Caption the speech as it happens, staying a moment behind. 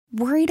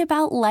Worried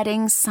about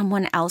letting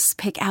someone else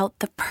pick out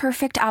the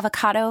perfect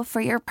avocado for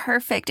your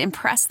perfect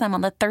impress them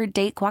on the third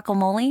date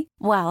guacamole?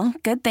 Well,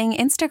 good thing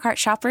Instacart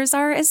shoppers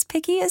are as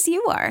picky as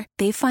you are.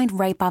 They find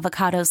ripe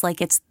avocados like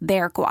it's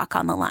their guac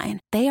on the line.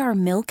 They are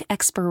milk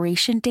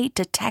expiration date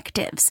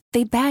detectives.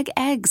 They bag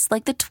eggs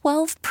like the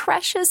 12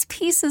 precious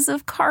pieces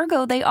of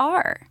cargo they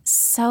are.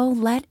 So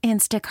let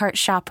Instacart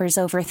shoppers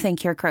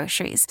overthink your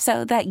groceries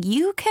so that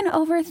you can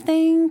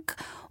overthink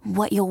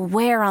what you'll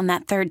wear on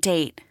that third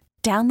date.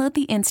 Download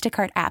the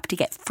Instacart app to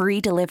get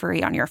free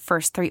delivery on your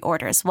first 3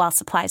 orders while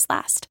supplies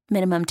last.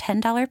 Minimum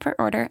 $10 per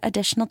order.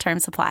 Additional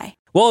terms apply.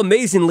 Well,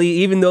 amazingly,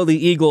 even though the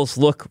Eagles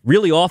look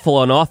really awful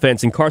on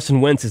offense and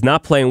Carson Wentz is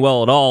not playing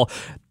well at all,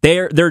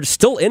 they're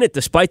still in it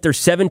despite their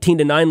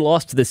 17-9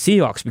 loss to the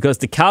Seahawks, because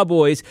the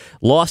Cowboys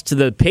lost to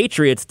the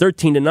Patriots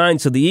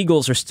 13-9, so the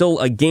Eagles are still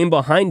a game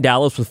behind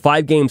Dallas with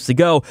 5 games to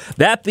go.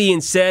 That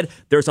being said,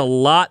 there's a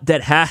lot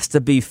that has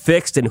to be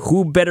fixed, and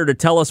who better to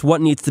tell us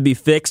what needs to be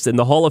fixed than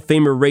the Hall of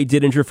Famer Ray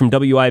Didinger from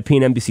WIP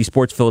and NBC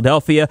Sports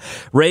Philadelphia.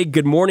 Ray,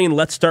 good morning.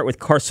 Let's start with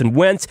Carson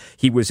Wentz.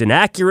 He was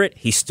inaccurate.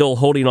 He's still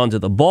holding onto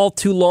the ball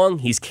too long.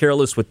 He's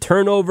careless with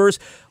turnovers.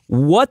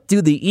 What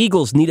do the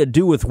Eagles need to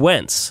do with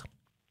Wentz?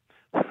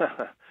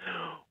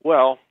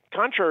 Well,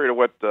 contrary to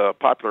what the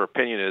popular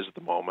opinion is at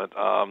the moment,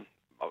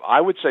 I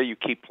would say you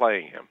keep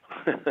playing him.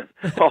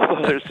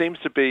 Although there seems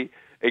to be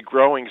a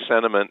growing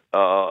sentiment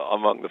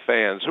among the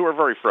fans who are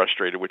very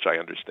frustrated, which I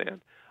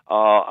understand,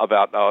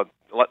 about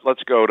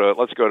let's go to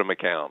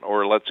McCown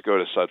or let's go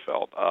to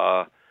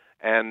Sudfeld.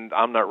 And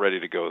I'm not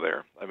ready to go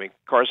there. I mean,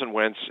 Carson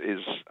Wentz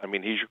he's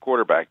your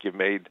quarterback. You've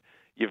made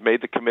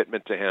the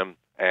commitment to him,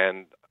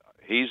 and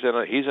he's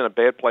in a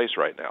bad place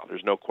right now.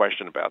 There's no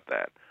question about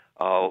that.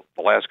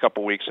 The last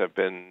couple of weeks have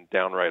been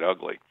downright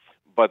ugly.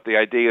 But the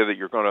idea that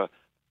you're going to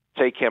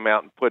take him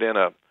out and put in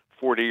a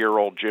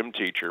 40-year-old gym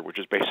teacher, which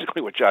is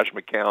basically what Josh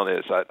McCown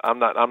is, I'm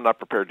not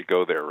prepared to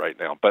go there right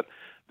now. But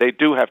they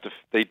do have to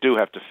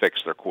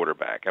fix their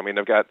quarterback. I mean,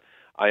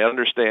 I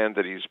understand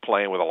that he's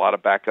playing with a lot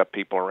of backup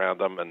people around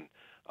him,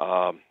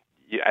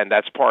 and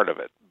that's part of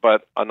it.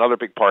 But another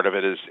big part of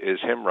it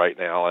is him right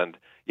now. And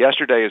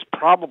yesterday is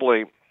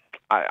probably,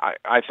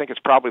 I think it's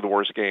probably the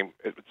worst game.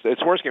 It's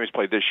the worst game he's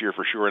played this year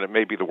for sure, and it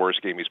may be the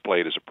worst game he's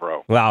played as a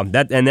pro. Wow,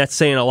 that's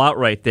saying a lot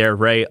right there,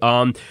 Ray.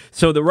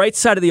 So the right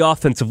side of the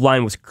offensive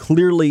line was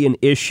clearly an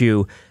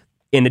issue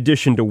in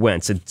addition to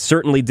Wentz. It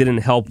certainly didn't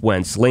help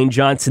Wentz. Lane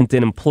Johnson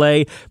didn't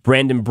play.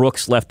 Brandon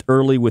Brooks left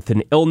early with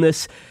an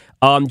illness.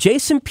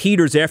 Jason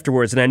Peters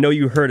afterwards, and I know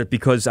you heard it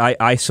because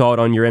I saw it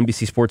on your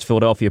NBC Sports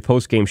Philadelphia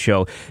postgame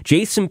show.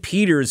 Jason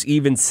Peters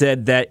even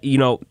said that,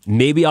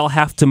 maybe I'll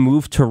have to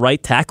move to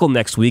right tackle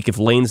next week if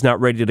Lane's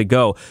not ready to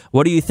go.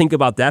 What do you think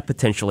about that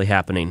potentially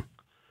happening?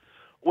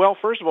 Well,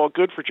 first of all,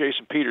 good for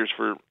Jason Peters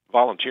for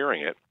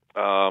volunteering it.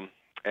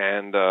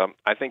 And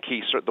I think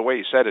the way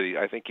he said it,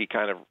 I think he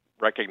kind of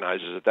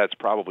recognizes that that's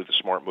probably the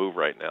smart move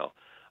right now.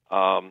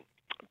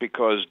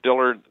 Because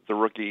Dillard, the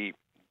rookie,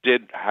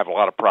 did have a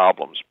lot of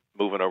problems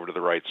moving over to the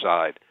right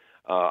side.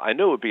 I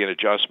knew it would be an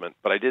adjustment,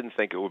 but I didn't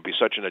think it would be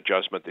such an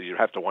adjustment that you'd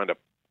have to wind up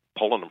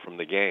pulling him from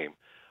the game.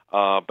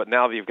 But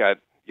now that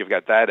you've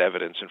got that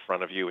evidence in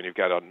front of you, and you've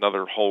got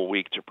another whole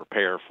week to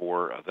prepare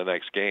for the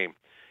next game,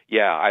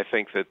 yeah, I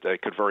think that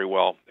it could very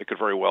well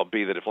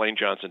be that if Lane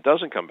Johnson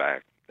doesn't come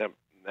back,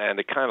 and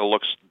it kind of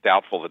looks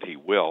doubtful that he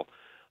will,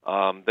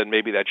 then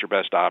maybe that's your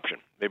best option.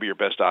 Maybe your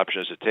best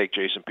option is to take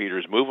Jason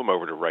Peters, move him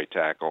over to right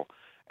tackle,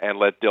 and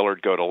let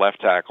Dillard go to left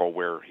tackle,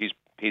 where he's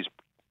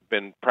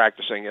been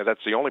practicing.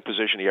 That's the only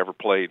position he ever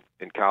played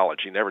in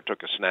college. He never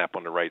took a snap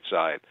on the right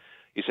side.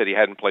 He said he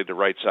hadn't played the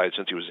right side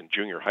since he was in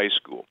junior high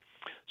school.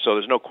 So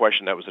there's no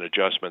question that was an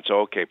adjustment. So,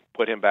 okay,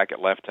 put him back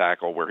at left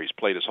tackle, where he's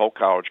played his whole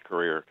college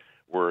career,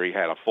 where he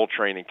had a full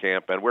training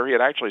camp, and where he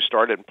had actually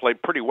started and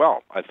played pretty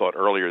well, I thought,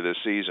 earlier this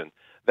season.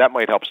 That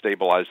might help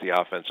stabilize the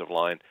offensive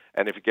line.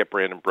 And if you get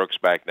Brandon Brooks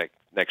back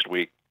next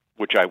week,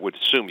 which I would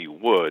assume you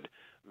would,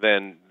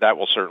 then that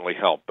will certainly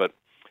help. But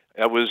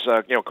it was,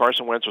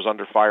 Carson Wentz was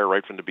under fire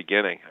right from the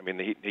beginning. I mean,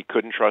 he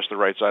couldn't trust the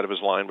right side of his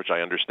line, which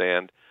I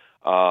understand.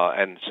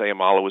 And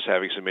Sayamala was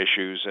having some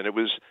issues, and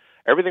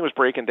everything was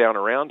breaking down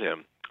around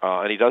him.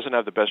 And he doesn't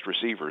have the best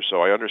receivers,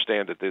 so I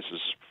understand that this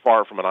is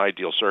far from an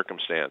ideal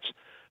circumstance.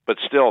 But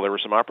still, there were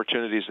some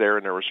opportunities there,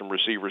 and there were some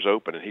receivers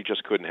open, and he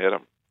just couldn't hit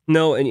them.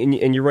 No,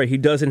 and you're right. He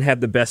doesn't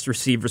have the best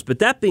receivers. But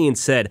that being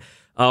said,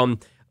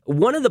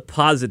 one of the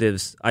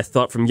positives I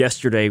thought from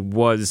yesterday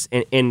was,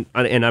 and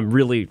I'm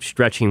really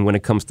stretching when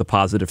it comes to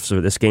positives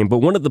for this game, but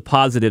one of the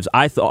positives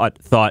I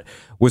thought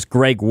was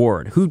Greg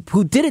Ward, who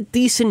did a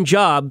decent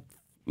job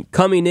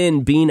coming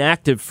in, being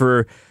active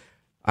for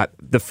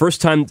the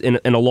first time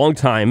in a long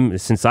time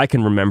since I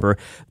can remember.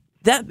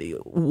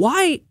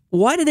 Why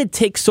did it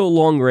take so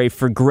long, Ray,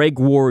 for Greg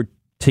Ward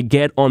to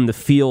get on the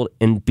field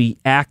and be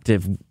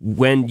active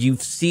when you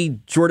see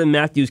Jordan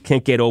Matthews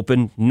can't get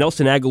open,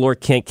 Nelson Aguilar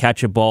can't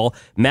catch a ball,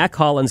 Mac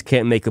Hollins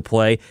can't make a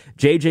play,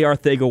 J.J.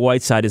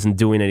 Arcega-Whiteside isn't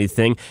doing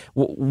anything?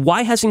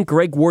 Why hasn't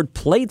Greg Ward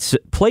played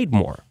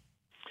more?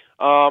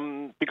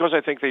 because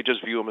I think they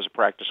just view him as a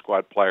practice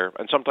squad player.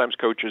 And sometimes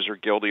coaches are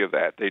guilty of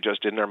that. They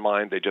just, in their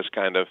mind, they just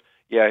kind of,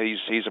 yeah,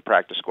 he's a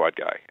practice squad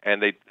guy,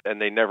 and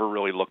they never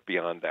really look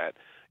beyond that.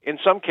 In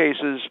some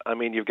cases, I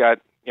mean, you've got,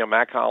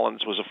 Mac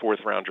Hollins was a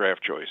fourth-round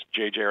draft choice.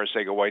 J.J.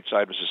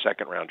 Arcega-Whiteside was a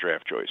second-round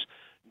draft choice.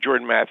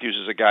 Jordan Matthews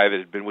is a guy that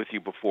had been with you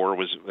before,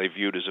 they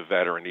viewed as a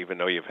veteran, even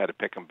though you've had to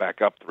pick him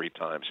back up 3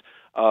 times.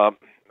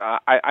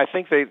 I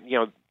think they,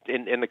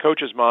 in the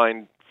coach's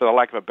mind, for the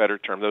lack of a better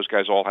term, those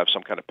guys all have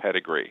some kind of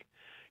pedigree.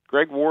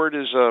 Greg Ward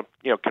is a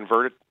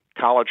converted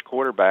college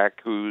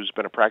quarterback who's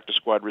been a practice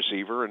squad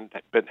receiver and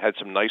had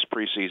some nice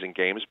preseason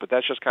games, but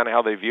that's just kind of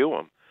how they view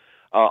him.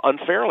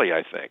 Unfairly,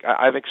 I think.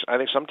 I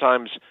think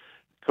sometimes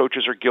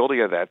coaches are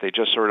guilty of that. They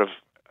just sort of,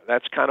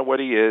 that's kind of what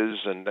he is,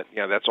 and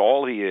that's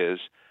all he is.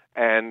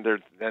 And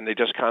they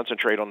just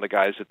concentrate on the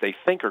guys that they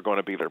think are going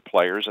to be their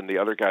players, and the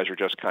other guys are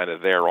just kind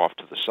of there off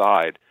to the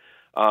side.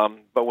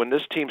 But when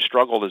this team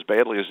struggled as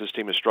badly as this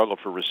team has struggled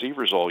for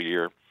receivers all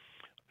year,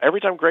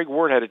 every time Greg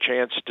Ward had a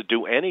chance to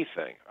do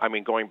anything, I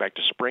mean, going back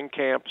to spring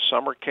camp,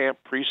 summer camp,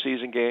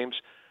 preseason games,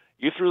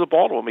 you threw the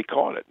ball to him, he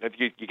caught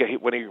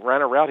it. When he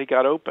ran a route, he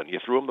got open. You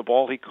threw him the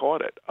ball, he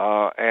caught it.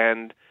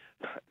 And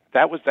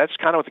that's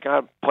kind of the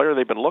kind of player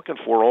they've been looking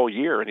for all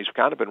year, and he's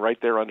kind of been right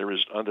there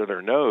under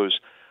their nose.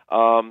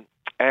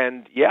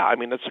 And yeah, I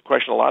mean, that's the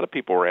question a lot of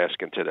people are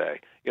asking today.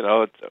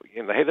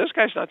 Hey, this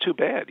guy's not too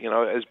bad.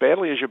 As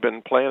badly as you've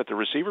been playing at the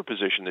receiver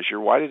position this year,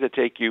 why did it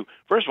take you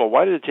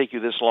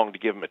this long to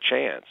give him a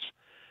chance?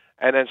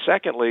 And then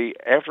secondly,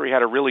 after he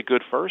had a really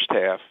good first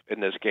half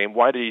in this game,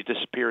 why did he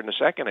disappear in the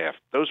second half?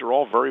 Those are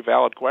all very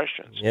valid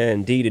questions. Yeah,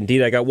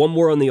 indeed. I got one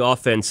more on the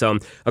offense.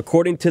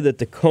 According to the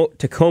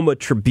Tacoma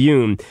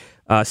Tribune,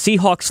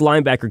 Seahawks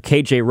linebacker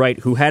K.J. Wright,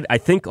 who had, I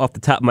think off the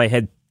top of my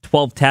head,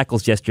 12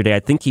 tackles yesterday. I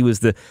think he was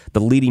the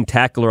leading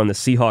tackler on the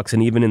Seahawks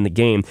and even in the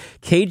game.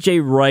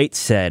 K.J. Wright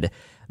said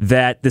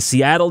that the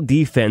Seattle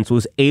defense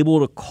was able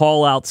to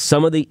call out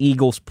some of the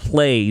Eagles'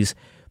 plays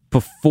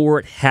before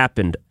it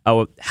happened.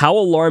 How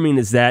alarming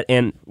is that?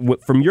 And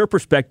from your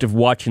perspective,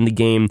 watching the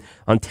game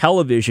on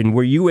television,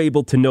 were you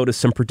able to notice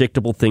some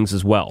predictable things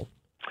as well?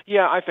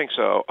 Yeah, I think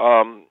so.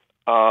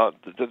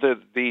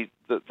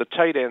 The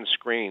tight end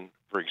screen,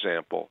 for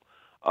example,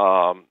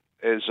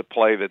 is a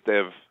play that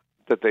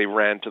they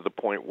ran to the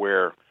point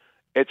where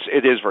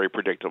it is very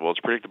predictable.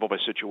 It's predictable by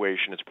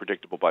situation. It's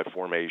predictable by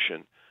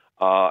formation.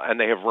 And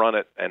they have run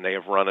it, and they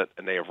have run it,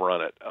 and they have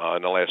run it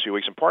in the last few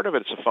weeks. And part of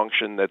it's a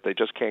function that they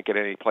just can't get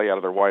any play out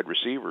of their wide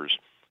receivers.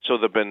 So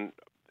they've been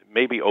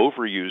maybe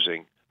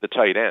overusing the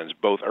tight ends,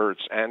 both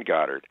Ertz and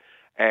Goddard.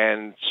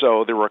 And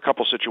so there were a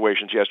couple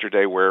situations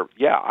yesterday where,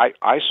 yeah,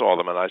 I saw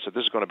them, and I said,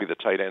 this is going to be the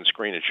tight end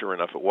screen, and sure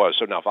enough it was.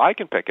 So now if I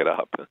can pick it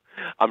up,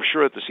 I'm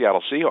sure that the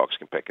Seattle Seahawks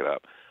can pick it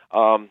up.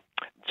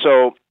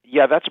 So,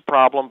 yeah, that's a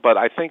problem, but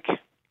I think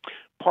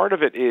part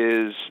of it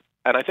is,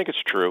 and I think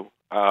it's true,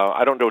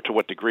 I don't know to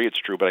what degree it's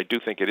true, but I do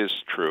think it is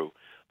true,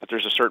 that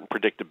there's a certain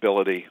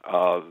predictability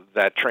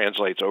that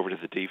translates over to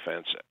the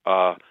defense.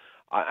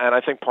 And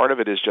I think part of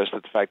it is just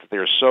the fact that they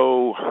are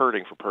so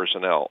hurting for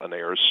personnel, and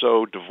they are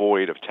so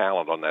devoid of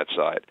talent on that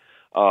side,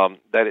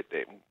 that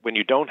when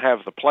you don't have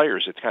the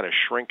players, it kind of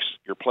shrinks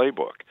your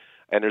playbook.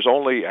 And there's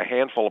only a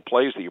handful of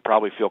plays that you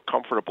probably feel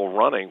comfortable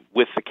running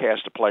with the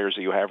cast of players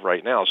that you have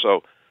right now.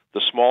 So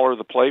the smaller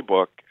the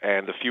playbook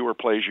and the fewer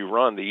plays you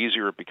run, the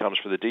easier it becomes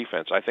for the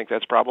defense. I think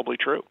that's probably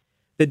true.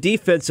 The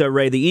defense,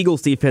 Ray, the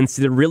Eagles defense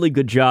did a really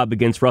good job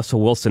against Russell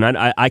Wilson.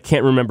 I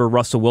can't remember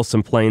Russell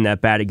Wilson playing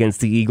that bad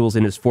against the Eagles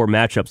in his 4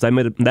 matchups.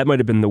 That might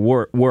have been the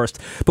worst.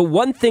 But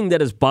one thing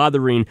that is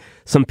bothering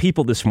some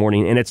people this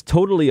morning, and it's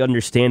totally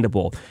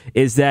understandable,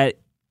 is that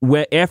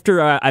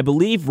after, I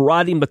believe,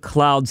 Roddy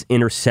McLeod's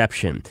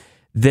interception,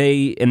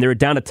 they're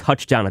down a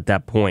touchdown at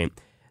that point,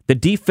 the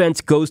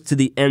defense goes to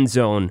the end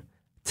zone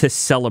to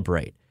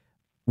celebrate.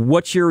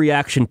 What's your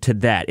reaction to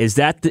that? Is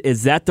that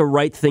the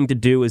right thing to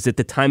do? Is it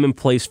the time and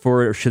place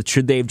for it, or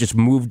should they have just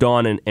moved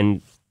on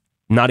and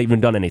not even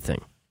done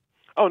anything?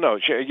 Oh no,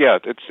 yeah,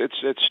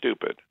 it's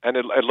stupid and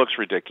it looks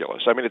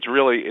ridiculous. I mean, it's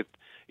really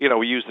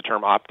we use the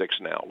term optics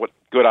now. What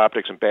good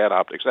optics and bad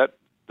optics?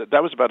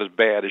 That was about as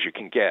bad as you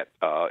can get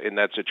in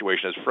that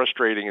situation. As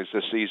frustrating as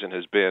this season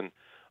has been,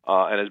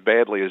 and as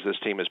badly as this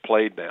team has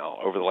played now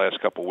over the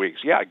last couple of weeks.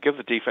 Yeah, give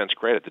the defense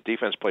credit. The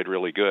defense played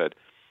really good.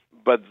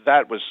 But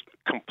that was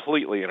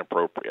completely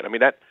inappropriate. I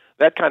mean,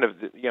 that kind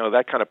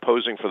of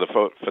posing for the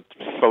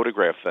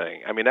photograph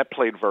thing. I mean, that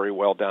played very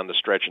well down the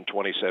stretch in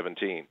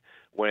 2017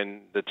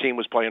 when the team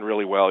was playing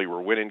really well. You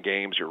were winning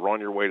games. You were on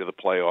your way to the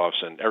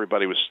playoffs, and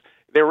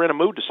they were in a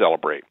mood to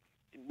celebrate.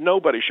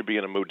 Nobody should be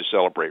in a mood to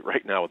celebrate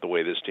right now with the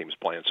way this team's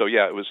playing. So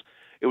yeah, it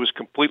was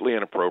completely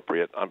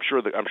inappropriate. I'm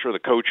sure the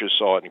coaches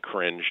saw it and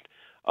cringed.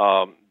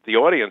 The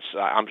audience,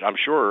 I'm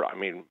sure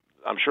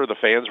the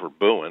fans were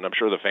booing. I'm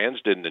sure the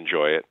fans didn't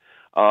enjoy it.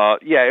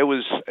 Yeah, it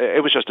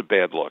was just a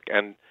bad look.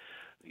 And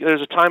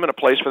there's a time and a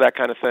place for that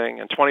kind of thing.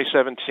 In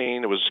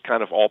 2017, it was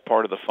kind of all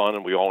part of the fun,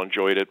 and we all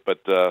enjoyed it.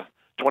 But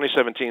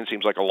 2017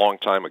 seems like a long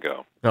time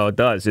ago. Oh, it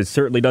does. It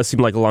certainly does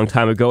seem like a long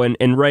time ago.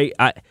 And Ray,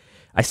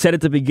 I said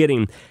at the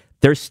beginning,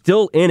 They're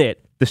still in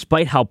it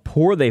despite how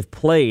poor they've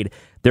played.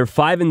 They're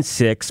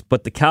 5-6,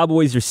 but the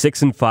Cowboys are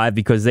 6-5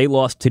 because they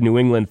lost to New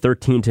England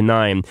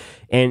 13-9.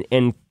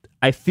 And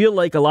I feel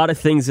like a lot of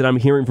things that I'm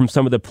hearing from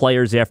some of the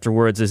players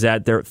afterwards is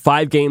that they're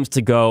 5 games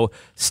to go,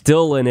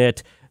 still in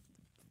it,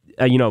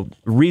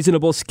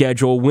 reasonable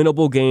schedule,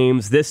 winnable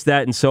games, this,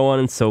 that, and so on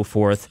and so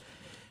forth.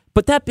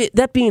 But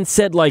that being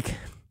said, like,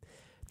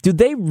 do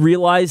they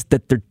realize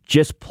that they're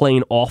just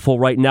plain awful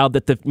right now?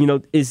 That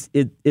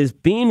is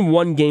being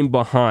 1 game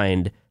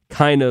behind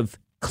kind of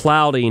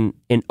clouding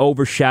and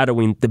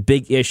overshadowing the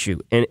big issue?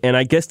 And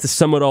I guess to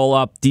sum it all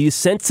up, do you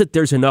sense that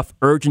there's enough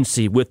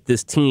urgency with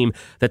this team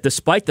that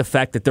despite the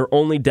fact that they're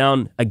only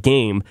down a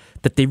game,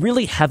 that they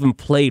really haven't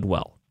played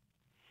well?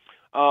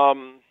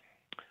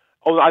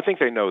 I think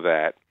they know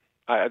that.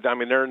 I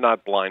mean, they're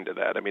not blind to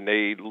that. I mean,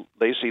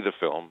 they see the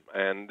film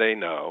and they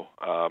know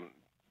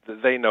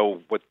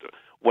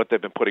what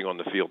they've been putting on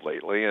the field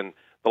lately, and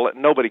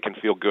nobody can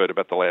feel good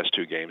about the last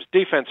 2 games.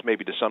 Defense,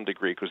 maybe to some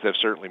degree, because they've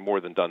certainly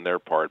more than done their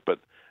part. But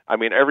I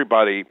mean,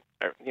 everybody,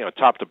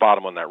 top to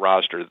bottom on that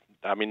roster,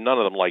 I mean, none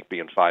of them like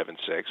being 5-6,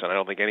 and I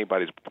don't think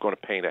anybody's going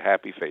to paint a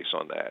happy face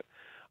on that.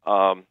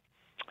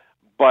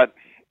 But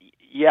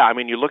yeah, I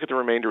mean, you look at the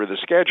remainder of the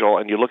schedule,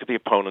 and you look at the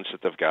opponents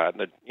that they've got.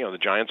 And the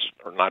Giants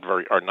are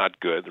not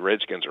good. The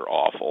Redskins are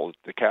awful.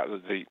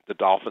 The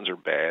Dolphins are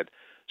bad.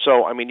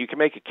 So, I mean, you can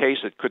make a case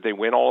that could they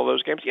win all of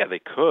those games? Yeah, they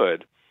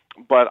could.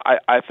 But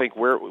I think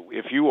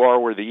if you are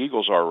where the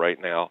Eagles are right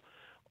now,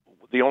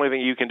 the only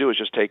thing you can do is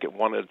just take it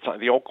one at a time.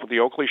 The old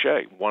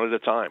cliche, one at a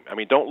time. I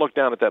mean, don't look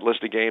down at that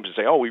list of games and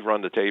say, "Oh, we've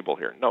run the table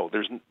here." No,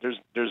 there's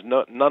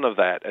none of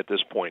that at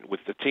this point.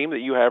 With the team that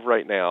you have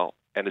right now,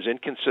 and as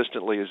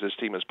inconsistently as this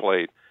team has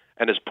played,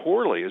 and as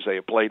poorly as they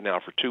have played now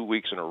for 2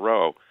 weeks in a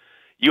row,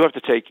 you have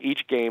to take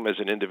each game as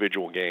an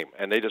individual game,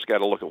 and they just got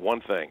to look at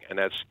one thing, and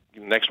that's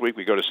next week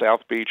we go to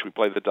South Beach, we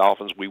play the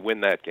Dolphins, we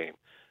win that game,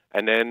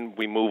 and then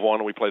we move on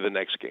and we play the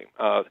next game.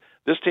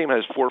 This team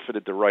has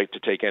forfeited the right to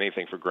take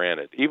anything for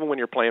granted. Even when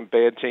you're playing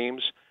bad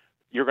teams,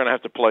 you're going to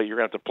have to play.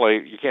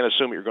 You can't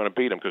assume that you're going to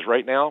beat them, because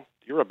right now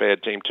you're a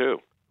bad team too.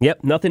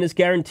 Yep, nothing is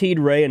guaranteed,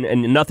 Ray,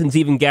 and nothing's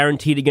even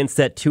guaranteed against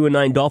that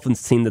 2-9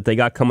 Dolphins team that they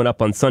got coming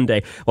up on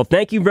Sunday. Well,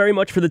 thank you very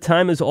much for the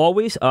time, as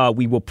always.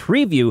 We will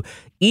preview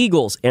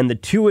Eagles and the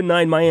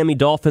 2-9 Miami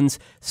Dolphins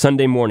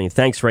Sunday morning.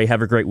 Thanks, Ray.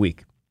 Have a great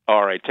week.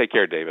 All right, take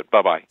care, David.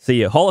 Bye-bye. See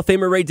you. Hall of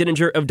Famer Ray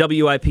Dininger of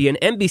WIP and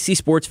NBC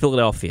Sports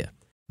Philadelphia.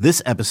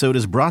 This episode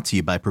is brought to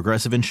you by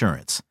Progressive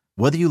Insurance.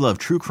 Whether you love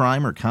true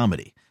crime or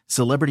comedy,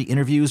 celebrity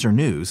interviews or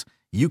news,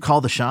 you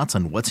call the shots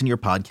on what's in your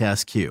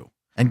podcast queue.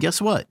 And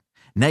guess what?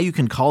 Now you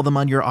can call them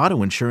on your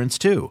auto insurance,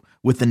 too,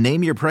 with the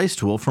Name Your Price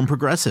tool from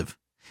Progressive.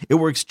 It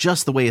works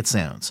just the way it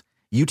sounds.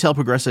 You tell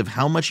Progressive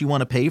how much you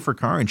want to pay for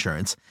car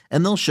insurance,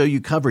 and they'll show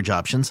you coverage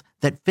options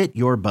that fit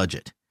your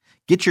budget.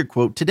 Get your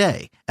quote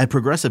today at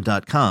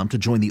Progressive.com to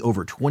join the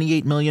over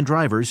 28 million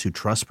drivers who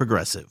trust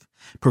Progressive.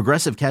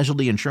 Progressive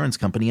Casualty Insurance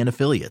Company and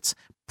Affiliates.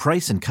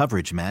 Price and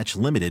coverage match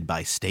limited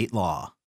by state law.